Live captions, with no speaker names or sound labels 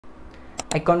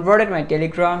I converted my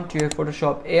Telegram to a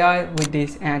Photoshop AI with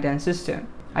this annotate system.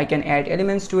 I can add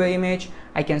elements to an image,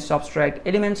 I can subtract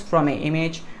elements from an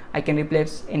image, I can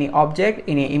replace any object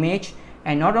in an image,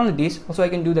 and not only this, also I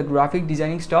can do the graphic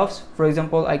designing stuffs. For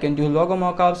example, I can do logo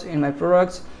mockups in my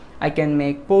products, I can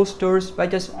make posters by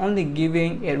just only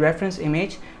giving a reference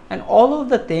image, and all of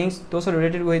the things those are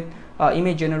related with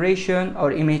image generation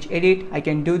or image edit. I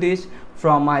can do this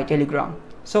from my Telegram.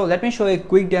 So let me show you a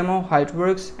quick demo how it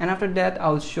works, and after that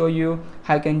I'll show you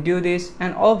how you can do this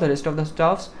and all the rest of the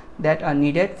stuffs that are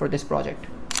needed for this project.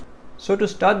 So to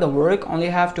start the work, only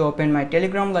have to open my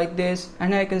Telegram like this,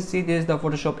 and here you can see this is the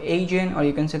Photoshop agent, or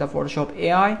you can say the Photoshop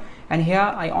AI, and here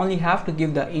I only have to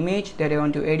give the image that I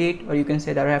want to edit, or you can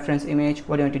say the reference image,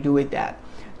 what I want to do with that.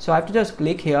 So I have to just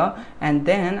click here and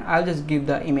then I'll just give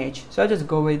the image. So I'll just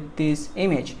go with this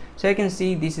image. So you can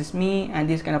see this is me, and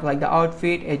this kind of like the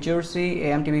outfit, a jersey,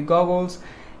 a MTV goggles,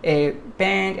 a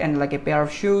pant, and like a pair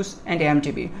of shoes and a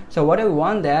MTV. So what I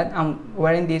want that I'm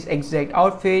wearing this exact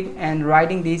outfit and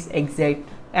riding this exact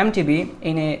MTV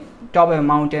in a top of a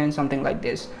mountain, something like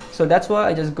this. So that's why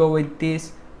I just go with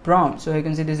this prompt. So you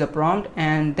can see this is a prompt,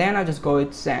 and then I just go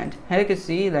with send. And you can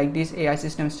see like this AI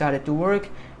system started to work,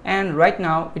 and right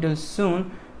now it will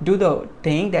soon do the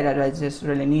thing that I just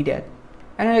really needed.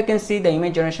 And you can see the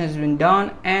image generation has been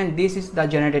done, and this is the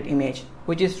generated image,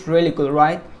 which is really cool,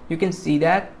 right? You can see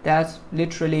that that's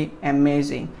literally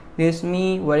amazing. This is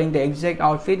me wearing the exact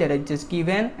outfit that I just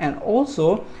given, and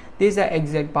also this is the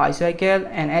exact bicycle,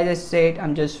 and as I said,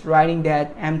 I'm just riding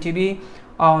that MTV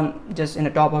on just in the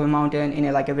top of a mountain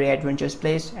in like a very adventurous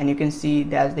place. And you can see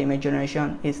that the image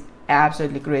generation is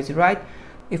absolutely crazy, right?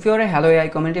 If you're a Hello AI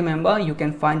community member, you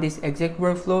can find this exact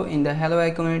workflow in the Hello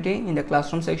AI community in the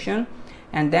classroom section,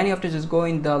 and then you have to just go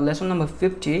in the lesson number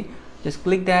 50, just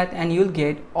click that, and you'll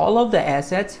get all of the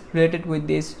assets related with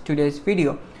this today's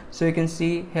video. So you can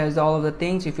see here's all of the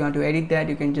things. If you want to edit that,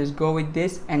 you can just go with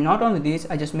this. And not only this,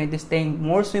 I just made this thing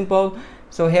more simple.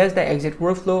 So here's the exit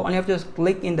workflow. Only have to just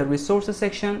click in the resources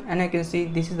section, and I can see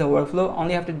this is the workflow.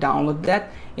 Only have to download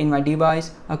that in my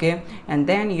device, okay? And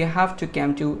then you have to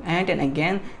come to and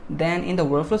again, then in the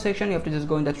workflow section you have to just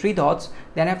go in the three dots,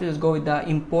 then you have to just go with the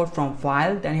import from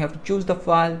file, then you have to choose the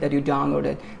file that you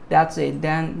downloaded. That's it.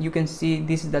 Then you can see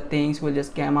this is the things will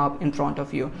just come up in front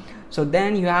of you. So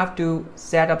then you have to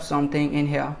set up something in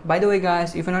here. By the way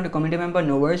guys, if you're not a community member,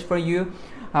 no worries for you.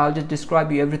 I'll just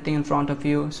describe you everything in front of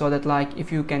you, so that like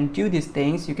if you can do these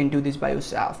things, you can do this by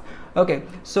yourself. Okay,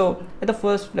 so at the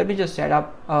first, let me just set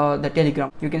up the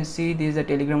Telegram. You can see this is the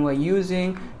Telegram we're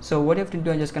using. So what you have to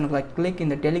do is just kind of like click in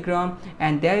the Telegram,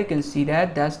 and there you can see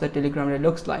that that's the Telegram that it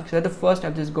looks like. So at the first,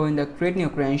 I'll just go in the create new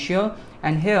credential,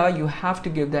 and here you have to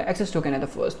give the access token at the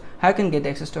first. How you can get the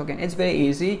access token? It's very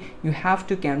easy. You have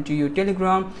to come to your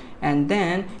Telegram, and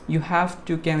then you have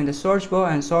to come in the search bar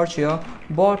and search here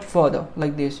bot further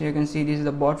like this. You can see this is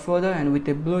the bot further, and with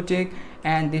the blue tick,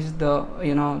 and this is the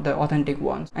the authentic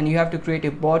ones, and you have to create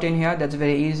a bot in here. That's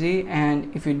very easy.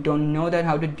 And if you don't know that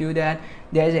how to do that,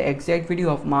 there is an exact video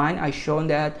of mine. I shown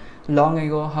that long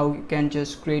ago how you can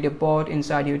just create a bot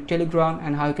inside your Telegram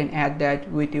and how you can add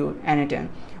that with your N10.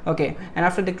 Okay, and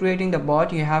after creating the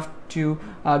bot, you have to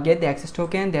get the access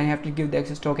token, then you have to give the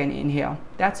access token in here.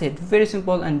 That's it. Very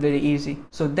simple and very easy.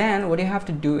 So then what you have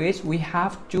to do is we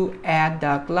have to add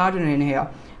the Cloudinary in here.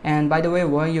 And by the way,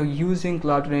 while you're using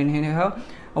Cloudinary in here,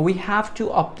 we have to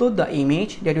upload the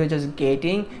image that we're just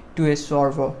getting to a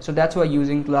server. So that's why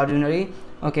using Cloudinary,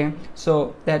 okay,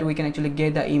 so that we can actually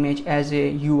get the image as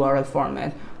a URL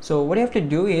format. So what you have to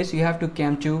do is you have to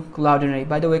come to Cloudinary.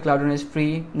 By the way, Cloudinary is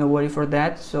free, no worry for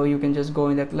that. So you can just go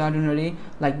in the Cloudinary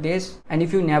like this. And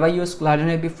if you never used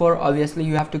Cloudinary before, obviously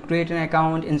you have to create an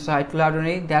account inside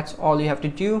Cloudinary. That's all you have to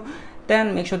do.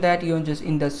 Then make sure that you're just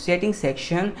in the settings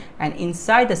section, and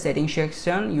inside the settings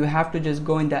section you have to just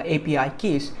go in the API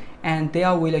keys, and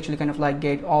there will actually kind of like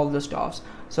get all the stuffs.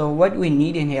 So what we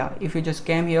need in here, if you just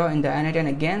came here in the N10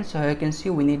 again, so you can see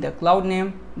we need the cloud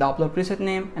name, the upload preset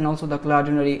name, and also the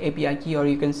Cloudinary API key, or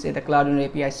you can say the Cloudinary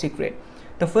API secret.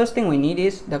 The first thing we need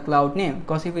is the cloud name,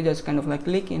 because if we just kind of like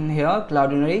click in here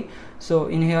Cloudinary, so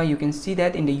in here you can see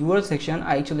that in the URL section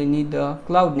I actually need the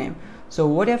cloud name. So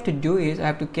what I have to do is I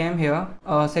have to come here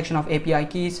section of API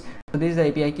keys. So this is the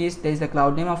API keys, there is the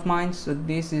cloud name of mine. So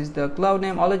this is the cloud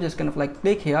name. All I just kind of like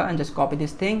click here and just copy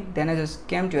this thing. Then I just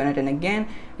came to N10 again,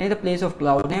 and in the place of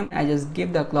cloud name I just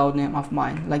give the cloud name of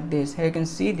mine like this. Here you can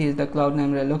see this is the cloud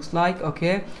name that it looks like,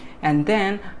 okay. And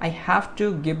then I have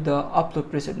to give the upload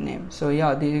preset name. So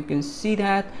yeah, there you can see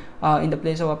that in the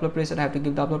place of upload preset I have to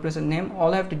give the upload preset name.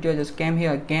 All I have to do is just come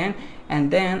here again,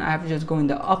 and then I have to just go in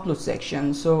the upload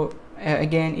section. So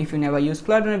again, if you never used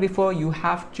CloudRunner before, you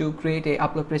have to create a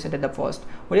upload preset at the first.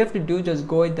 What you have to do, just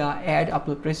go with the add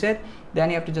upload preset, then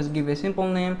you have to just give a simple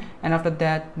name, and after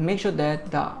that make sure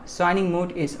that the signing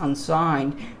mode is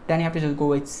unsigned. Then you have to just go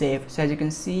with save. So as you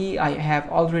can see, I have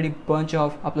already bunch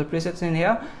of upload presets in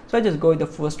here, so I just go with the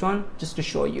first one just to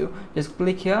show you. Just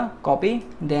click here, copy,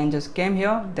 then just came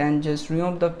here, then just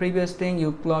remove the previous thing,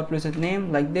 you cloud preset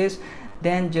name like this,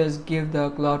 then just give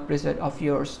the cloud preset of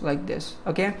yours like this.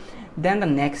 Okay, then the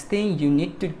next thing you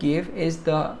need to give is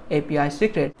the API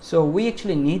secret. So we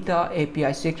actually need the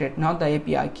API secret, not the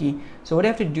API key. So what you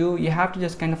have to do, you have to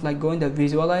just kind of like go in the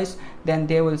visualize, then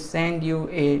they will send you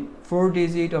a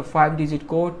 4-digit or 5-digit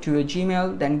code to a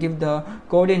Gmail, then give the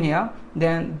code in here,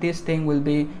 then this thing will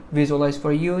be visualized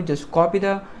for you. Just copy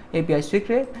the API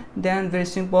secret, then very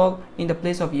simple, in the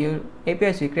place of your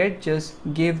API secret, just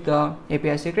give the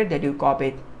API secret that you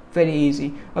copied. Very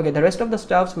easy. Okay, the rest of the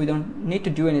stuffs we don't need to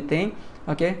do anything.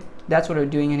 Okay, that's what we're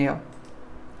doing in here.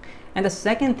 And the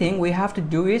second thing we have to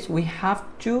do is we have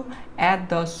to add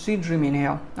the Seedream in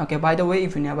here. Okay, by the way,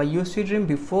 if you never used Seedream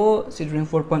before, Seedream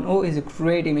 4.0 is a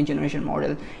great image generation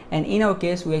model, and in our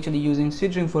case we're actually using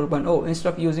Seedream 4.0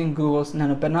 instead of using Google's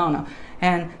Nano Banana.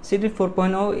 And Seedream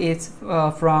 4.0 is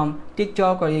from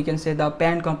TikTok, or you can say the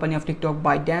parent company of TikTok,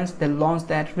 ByteDance. They launched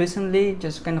that recently,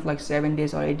 just kind of like 7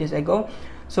 days or 8 days ago.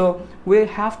 So we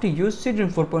have to use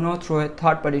Seedream 4.0 through a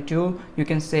third-party tool. You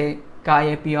can say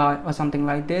Kai API or something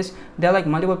like this. There are like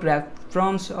multiple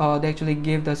platforms. They actually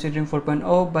give the Seedream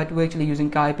 4.0, but we're actually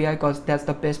using Kai API because that's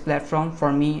the best platform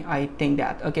for me. I think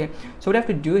that. Okay, so what you have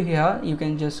to do here, you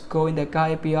can just go in the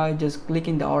Kai API, just click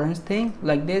in the orange thing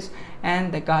like this,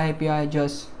 and the Kai API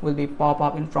just will be pop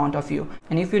up in front of you.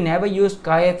 And if you never used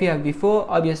Kai API before,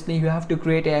 obviously you have to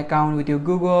create an account with your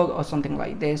Google or something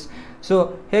like this.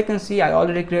 So here you can see I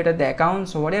already created the account.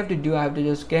 So what I have to do, I have to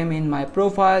just come in my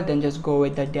profile, then just go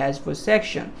with the dashboard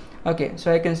section. Okay,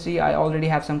 so I can see I already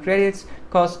have some credits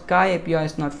because Kai API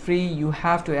is not free. You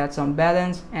have to add some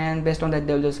balance, and based on that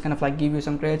they'll just kind of like give you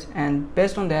some credits, and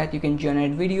based on that you can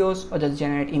generate videos or just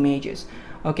generate images.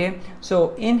 Okay,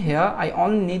 so in here I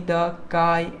only need the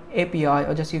Kai API,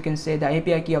 or just you can say the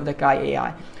API key of the Kai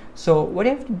AI. So what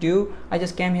I have to do, I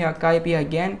just came here Kai API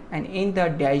again, and in the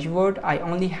dashboard I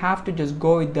only have to just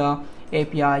go with the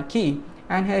API key,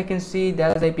 and here you can see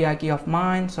that's the API key of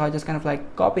mine. So I just kind of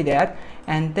like copy that,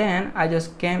 and then I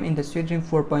just came in the Seedream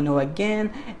 4.0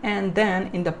 again, and then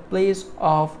in the place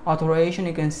of authorization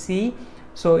you can see,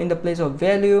 so in the place of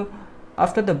value,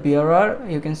 after the bearer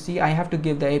you can see I have to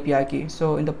give the API key.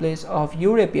 So in the place of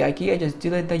your API key, I just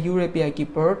delete the your API key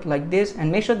part like this,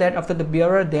 and make sure that after the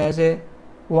bearer there's a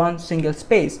one single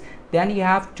space. Then you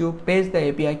have to paste the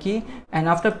API key, and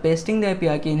after pasting the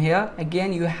API key in here,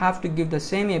 again you have to give the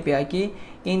same API key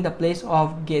in the place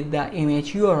of get the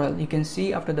image URL. You can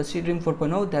see after the Seedream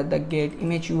 4.0 that the get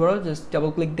image URL, just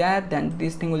double click that, then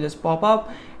this thing will just pop up,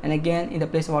 and again in the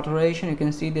place of authorization you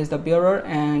can see there's the bearer,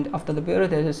 and after the bearer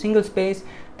there's a single space,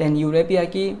 then your API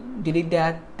key, delete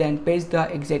that, then paste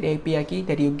the exact API key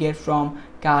that you get from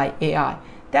Kai AI.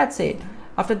 That's it.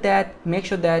 After that, make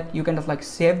sure that you kind of like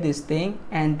save this thing,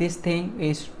 and this thing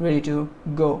is ready to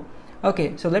go.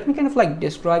 Okay, so let me kind of like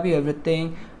describe you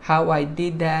everything, how I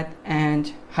did that,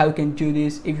 and how you can do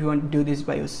this if you want to do this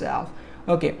by yourself.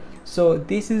 Okay, so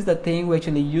this is the thing we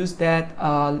actually used that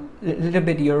a little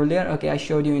bit earlier. Okay, I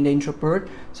showed you in the intro part.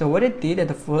 So what I did at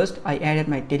the first, I added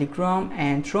my Telegram,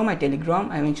 and through my Telegram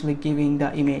I'm actually giving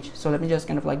the image. So let me just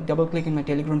kind of like double click in my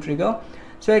Telegram trigger.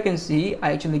 So I can see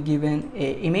I actually given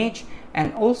a image,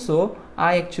 and also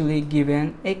I actually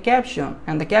given a caption,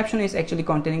 and the caption is actually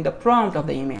containing the prompt of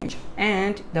the image,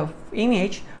 and the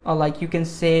image, or like you can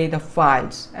say the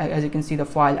files, as you can see the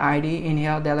file ID in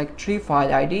here, there are like 3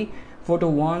 file ID, photo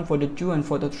 1, photo 2, and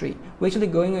photo 3. We're actually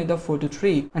going with the photo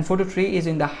 3, and photo 3 is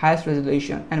in the highest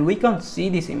resolution, and we can't see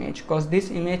this image because this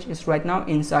image is right now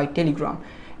inside Telegram,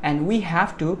 and we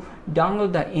have to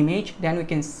download the image, then we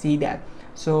can see that.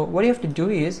 So what you have to do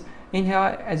is, in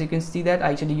here as you can see that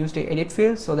I actually used a edit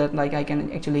field so that like I can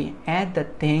actually add the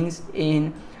things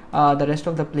in the rest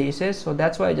of the places. So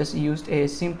that's why I just used a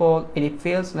simple edit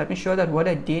fields. Let me show that what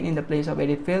I did in the place of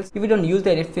edit fields. If you don't use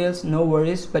the edit fields, no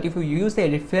worries, but if you use the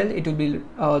edit field, it will be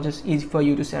just easy for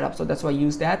you to set up. So that's why I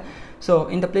use that. So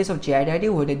in the place of chat ID,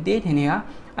 what I did in here,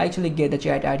 I actually get the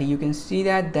chat ID. You can see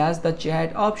that that's the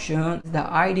chat option, the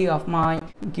ID of mine,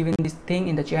 given this thing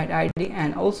in the chat ID,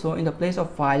 and also in the place of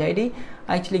file ID,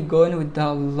 I actually go in with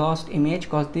the lost image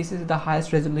because this is the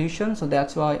highest resolution. So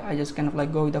that's why I just kind of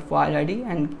like go with the file ID,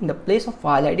 and in the place of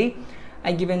file ID,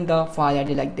 I given the file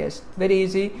ID like this. Very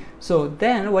easy. So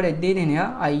then what I did in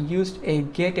here, I used a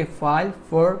get a file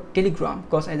for Telegram,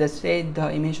 because as I said,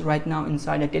 the image right now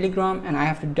inside a Telegram and I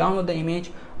have to download the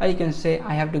image, or you can say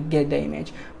I have to get the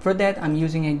image. For that I'm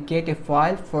using a get a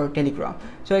file for Telegram.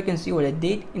 So I can see what I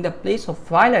did. In the place of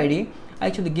file ID, I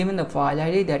actually given the file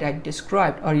ID that I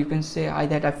described, or you can say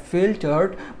that I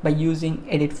filtered by using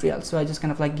edit field. So I just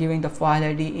kind of like giving the file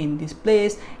ID in this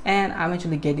place, and I'm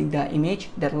actually getting the image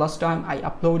that last time I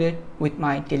uploaded with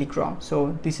my Telegram.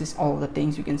 So this is all the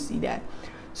things you can see that.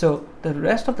 So the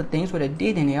rest of the things what I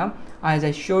did in here, as I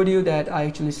showed you, that I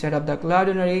actually set up the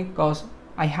Cloudinary, because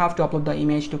I have to upload the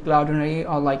image to Cloudinary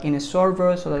or like in a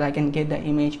server, so that I can get the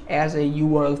image as a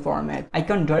URL format. I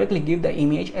can't directly give the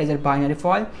image as a binary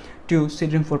file to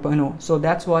Seedream 4.0, so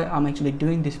that's why I'm actually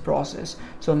doing this process.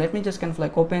 So let me just kind of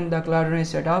like open the Cloudinary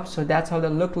setup. So that's how they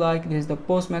look like. This is the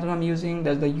post method I'm using,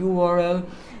 that's the URL,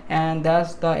 and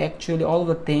that's the actually all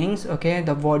the things. Okay,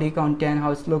 the body content,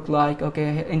 how it's look like.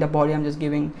 Okay, in the body I'm just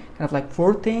giving kind of like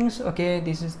 4 things. Okay,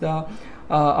 this is the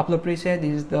upload preset,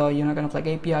 this is the kind of like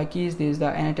API keys, this is the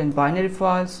annotate binary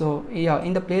file. So yeah,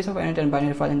 in the place of annotate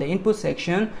binary file in the input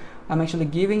section, I'm actually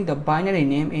giving the binary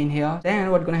name in here.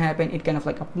 Then what's gonna happen, it kind of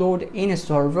like upload in a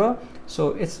server.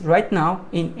 So it's right now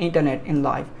in internet in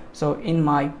live, so in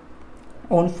my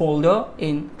own folder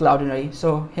in Cloudinary.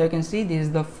 So here you can see this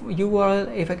is the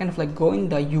URL. If I kind of like go in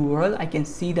the URL, I can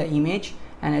see the image,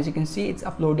 and as you can see it's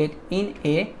uploaded in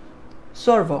a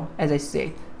server, as I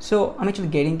said. So I'm actually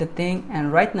getting the thing,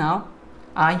 and right now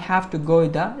I have to go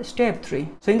with the step 3.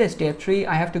 So in the step 3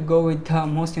 I have to go with the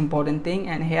most important thing,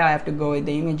 and here I have to go with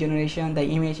the image generation, the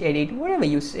image edit, whatever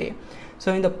you say.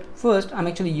 So in the first I'm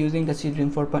actually using the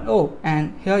Seedream 4.0,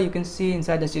 and here you can see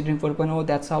inside the Seedream 4.0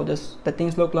 that's how the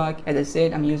things look like. As I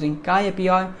said, I'm using Kai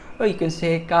API, or you can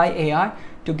say Kai AI,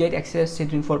 to get access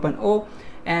Seedream 4.0.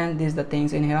 And these are the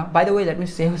things in here. By the way, let me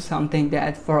say something,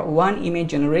 that for one image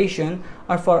generation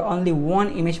or for only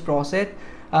one image process,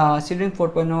 Seedream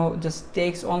 4.0 just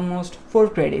takes almost 4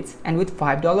 credits, and with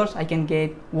 $5 I can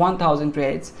get 1000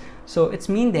 credits. So it's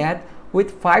mean that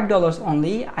with $5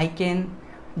 only I can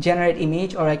generate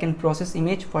image, or I can process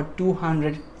image for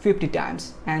 250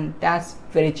 times, and that's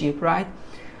very cheap, right?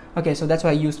 Okay, so that's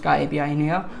why I used Kai API in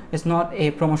here. It's not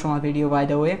a promotional video, by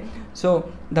the way. So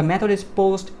the method is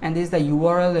post, and this is the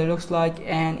URL it looks like,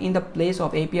 and in the place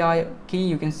of API key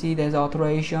you can see there's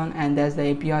authorization, and there's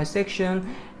the API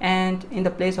section, and in the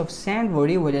place of send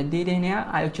body, what I did in here,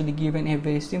 I actually given a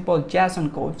very simple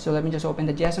JSON code. So let me just open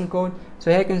the JSON code.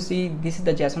 So here you can see this is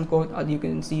the JSON code, or you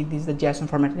can see this is the JSON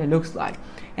format it looks like,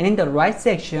 and in the right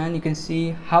section you can see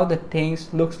how the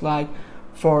things looks like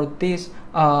for this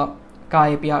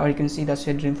Kai API, or you can see the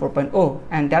Seedream 4.0,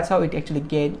 and that's how it actually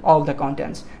get all the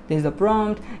contents. This is the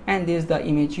prompt, and this is the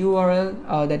image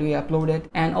URL that we uploaded.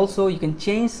 And also you can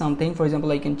change something. For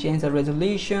example, you can change the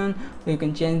resolution, or you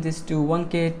can change this to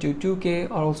 1K to 2K,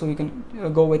 or also you can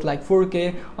go with like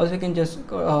 4K. Also you can just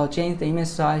change the image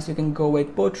size. You can go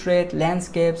with portrait,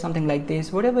 landscape, something like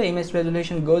this. Whatever image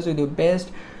resolution goes with your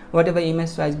best, whatever image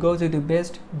size goes with your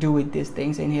best, do with these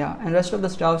things in here, and rest of the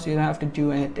stuff so you don't have to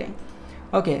do anything.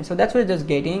 Okay, so that's what it's just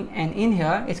getting, and in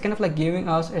here it's kind of like giving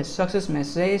us a success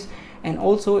message, and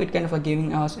also it kind of like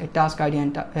giving us a task ID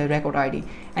and a record ID.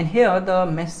 And here the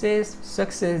message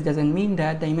success doesn't mean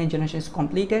that the image generation is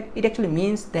completed. It actually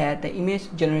means that the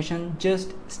image generation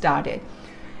just started.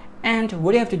 And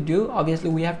what you have to do, obviously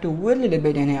we have to wait a little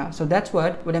bit in here. So that's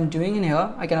what I'm doing in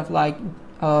here. I kind of like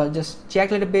just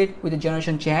check a little bit with the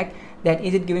generation check, that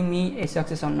is it giving me a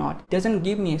success or not. Doesn't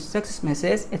give me a success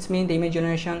message, it's mean the image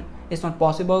generation is not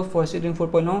possible for Seedream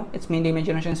 4.0. It's mean the image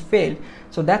generation is failed.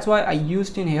 So that's why I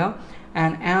used in here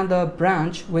and another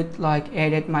branch with like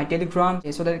added my Telegram,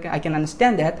 so that I can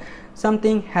understand that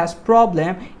something has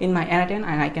problem in my annotate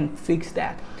and I can fix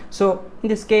that. So in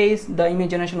this case the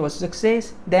image generation was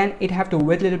success, then it have to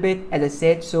wait a little bit, as I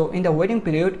said. So in the waiting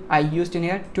period I used in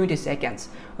here 20 seconds.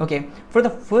 Okay, for the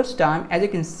first time, as you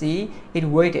can see, it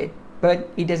waited, but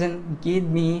it doesn't give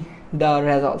me the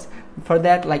results. For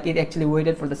that, like, it actually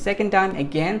waited for the second time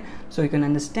again, so you can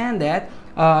understand that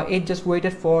it just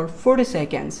waited for 40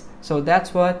 seconds. So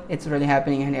that's what it's really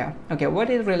happening in here. Okay, what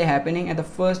is really happening at the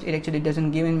first, it actually doesn't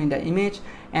give me the image,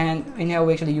 and in here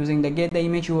we're actually using the get the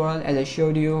image URL, as I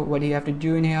showed you. What you have to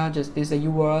do in here, just this is the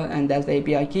URL and that's the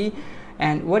API key.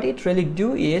 And what it really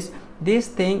do is this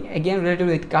thing again related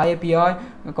with Kai API,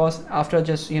 because after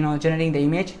just generating the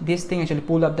image, this thing actually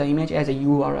pull up the image as a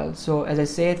URL. So as I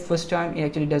said, first time it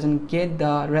actually doesn't get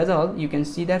the result. You can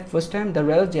see that first time the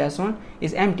result JSON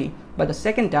is empty, but the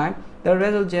second time the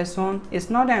result.json is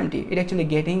not empty, it actually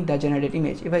getting the generated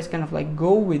image. If I kind of like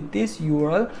go with this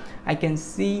URL, I can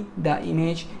see the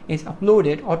image is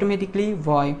uploaded automatically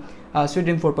by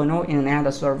Sweden 4.0 in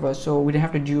another server, so we don't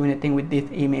have to do anything with this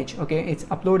image. Okay, it's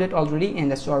uploaded already in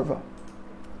the server.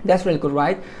 That's really good,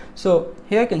 right? So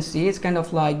here you can see it's kind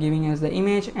of like giving us the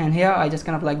image, and here I just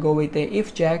kind of like go with the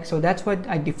if check. So that's what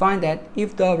I define, that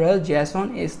if the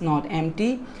rel.json is not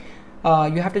empty,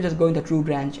 you have to just go in the true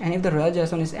branch, and if the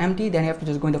rel.json is empty, then you have to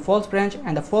just go in the false branch,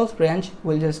 and the false branch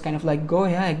will just kind of like go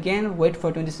here again, wait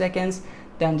for 20 seconds,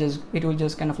 then it will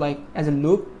just kind of like as a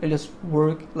loop, it'll just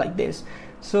work like this.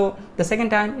 So the second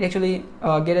time it actually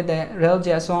get the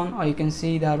rel.json, or you can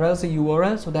see the rel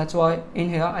URL. So that's why in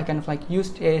here I kind of like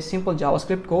used a simple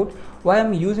JavaScript code. Why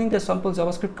I'm using the simple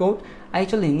JavaScript code, I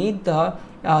actually need the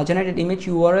generated image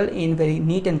URL in very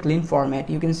neat and clean format.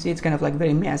 You can see it's kind of like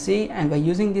very messy, and by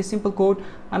using this simple code,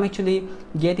 I'm actually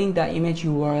getting the image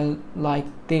URL like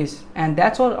this, and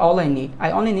that's all I need. I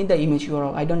only need the image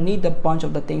URL. I don't need the bunch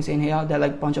of the things in here. They're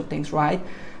like bunch of things, right?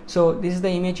 So this is the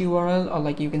image URL, or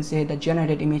like you can say the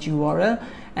generated image URL,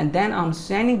 and then I'm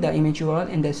sending the image URL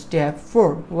in the step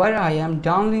 4, where I am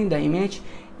downloading the image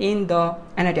in the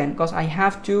N10, because I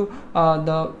have to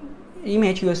the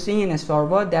image you are seeing in a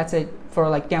server, that's it for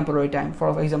like temporary time.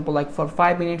 For example, like for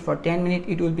 5 minutes, for 10 minutes,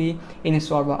 it will be in a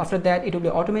server. After that, it will be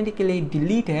automatically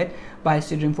deleted by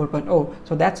Sweden 4.0.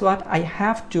 So that's what I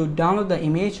have to download the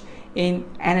image in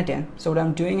N10. So what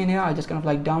I'm doing in here, I just kind of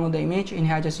like download the image. In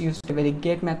here I just use the very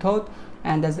get method,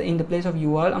 and that's in the place of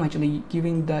URL I'm actually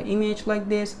giving the image like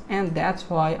this, and that's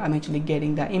why I'm actually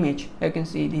getting the image. You can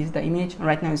see this is the image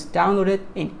right now, it's downloaded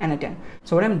in N10.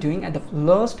 So what I'm doing at the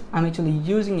last, I'm actually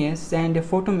using a send a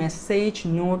photo message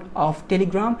node of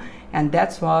Telegram, and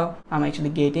that's why I'm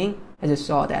actually getting, I just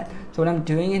saw that. So what I'm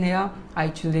doing in here, I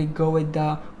actually go with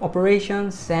the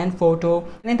operation send photo,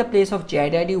 and in the place of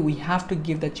chat ID we have to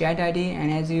give the chat ID,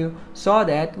 and as you saw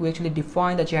that we actually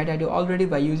defined the chat ID already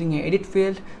by using an edit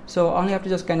field. So I only have to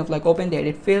just kind of like open the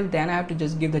edit field, then I have to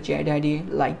just give the chat ID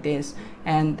like this,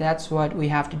 and that's what we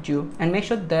have to do. And make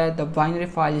sure that the binary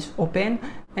file is open,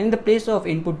 and in the place of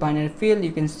input binary field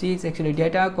you can see it's actually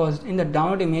data, because in the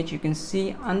download image you can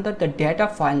see under the data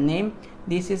file name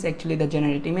this is actually the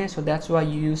generated image, so that's why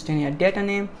you used in your data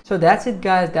name. So that's it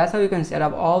guys, that's how you can set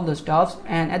up all the stuffs.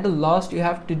 And at the last you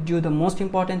have to do the most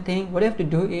important thing. What you have to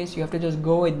do is you have to just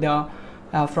go with the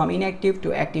from inactive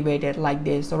to activated like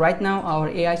this. So right now our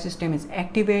AI system is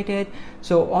activated,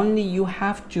 so only you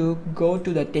have to go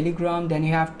to the Telegram, then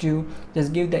you have to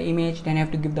just give the image, then you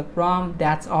have to give the prompt.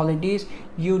 That's all it is.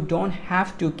 You don't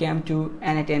have to come to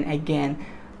N10 again.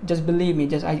 Just believe me,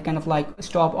 just I kind of like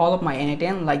stop all of my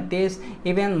N10 like this.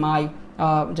 Even my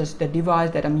just the device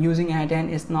that I'm using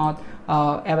N10 is not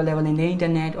available in the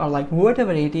internet or like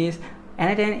whatever it is.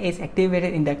 N10 is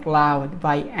activated in the cloud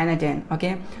by N10,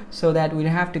 okay? So that we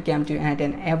don't have to come to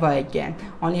N10 ever again.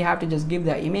 Only have to just give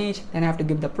the image, then have to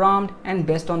give the prompt, and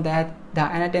based on that the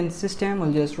N10 system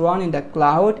will just run in the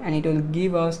cloud, and it will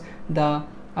give us the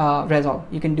result.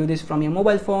 You can do this from your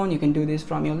mobile phone, you can do this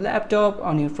from your laptop,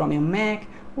 or from your Mac,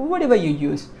 whatever you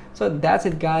use. So that's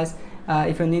it guys.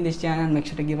 If you're new to this channel, make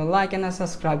sure to give a like and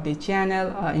subscribe to the channel.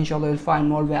 Inshallah you'll find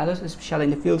more values, especially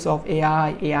in the fields of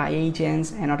AI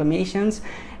agents and automations.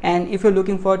 And if you're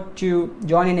looking forward to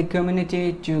joining a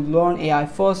community to learn AI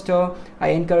faster, I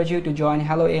encourage you to join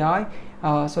Hello AI.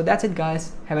 So that's it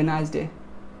guys, have a nice day,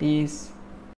 peace.